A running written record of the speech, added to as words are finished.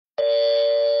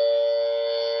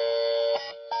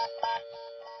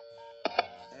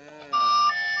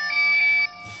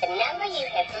you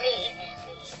have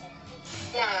reached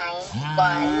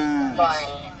 911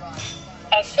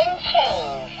 has been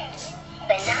changed.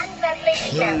 The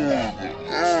non-published number.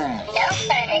 No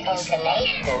further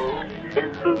information.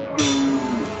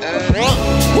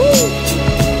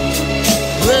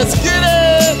 Let's get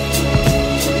it!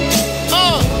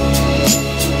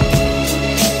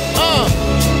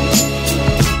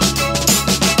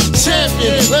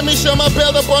 Champion, let me show my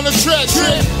belt up on the track.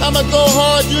 I'ma go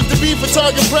hard, used to be for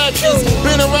target practice.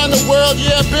 Been around the world,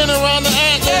 yeah, been around the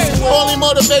atlas. Only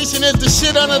motivation is the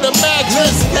shit under the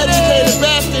mattress. Educated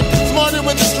bastard, smarter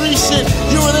with the street shit.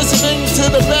 You were listening to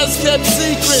the best kept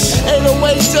secret.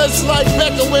 808 just like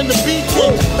Becca when the beat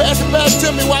kick. Pass it back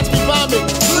to me, watch me vomit.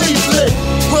 Sleep flick.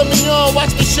 Put me on,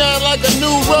 watch me shine like a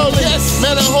new rolling.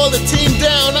 Man, I hold the team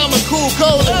down, I'm a cool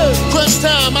Colin. Crunch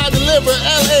time, I deliver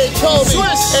L.A. Kobe.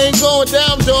 Ain't going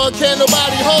down, dog, can't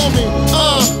nobody hold me.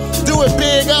 Do it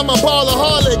big, I'm a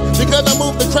ballaholic. Because I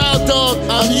move the crowd, dog,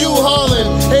 I'm you hauling.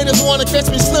 Haters wanna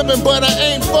catch me slipping, but I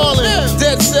ain't falling.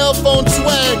 Dead cell phone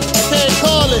swag, can't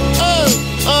call it.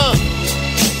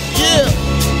 Yeah.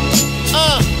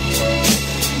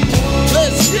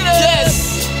 Let's get it.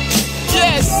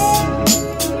 Yes.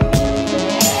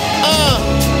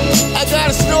 I got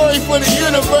a story for the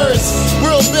universe.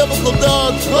 Real biblical,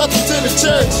 dog. Welcome to the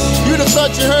church. You'd have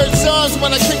thought you heard songs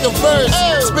when I kick a verse.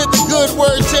 Spit the good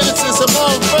word, Genesis, I'm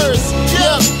on verse.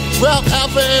 Yeah. Ralph,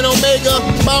 Alpha, and Omega.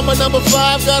 Mama number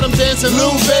 5, got them dancing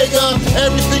Lou Vega.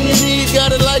 Everything you need,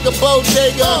 got it like a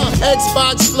bodega.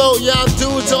 Xbox flow, y'all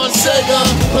dudes on Sega.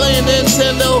 Playing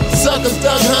Nintendo, suckers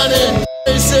duck hunting.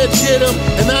 They said get him,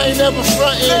 and I ain't never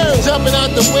frontin'. Jumping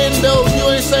out the window, you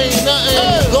ain't saying nothing.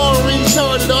 Going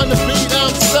retarded on the beat,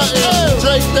 I'm stuntin'.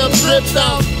 Draped up, dripped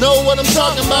out, know what I'm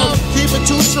talking about. Keep it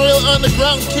 2 Trill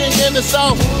underground, king in the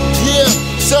south. Yeah,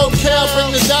 SoCal,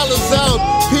 bring the dollars out.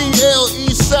 PL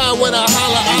East Side, when I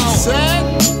holla out.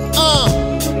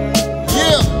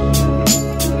 Yeah.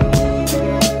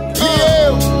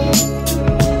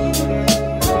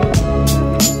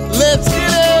 Let's get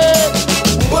it.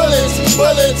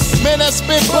 Bullets, man, I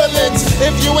spit bullets.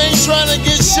 If you ain't tryna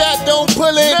get shot, don't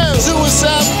pull it.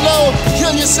 Suicide flow,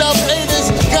 kill yourself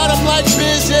haters. Got them like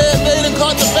biz, yeah, they done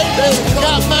caught the vapors.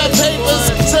 Got my papers,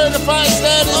 certified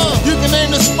status. You can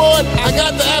name the sport, I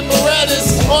got the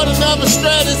apparatus. On another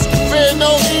stratus, fear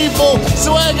no evil.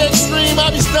 Swag extreme,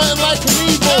 I be stunting like an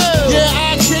evil. Yeah,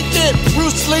 I kicked it,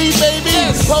 Bruce Lee, baby.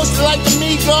 Posted like the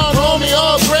meat gone, homie,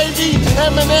 all gravy.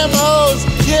 Eminem hoes,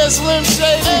 yeah, Slim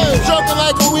Shady. Stroking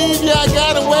like a weave, yeah, I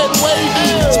got a wet and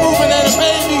wavy. Smoother than a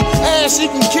baby, ass she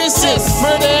can kiss it.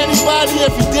 Murder anybody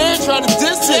if you dare try to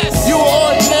diss it. You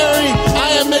are ordinary,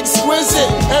 I am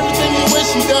exquisite. Everything you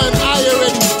wish you done, I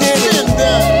already did it.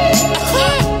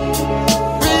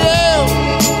 BL.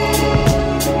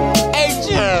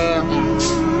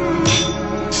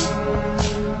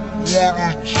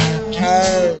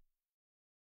 H.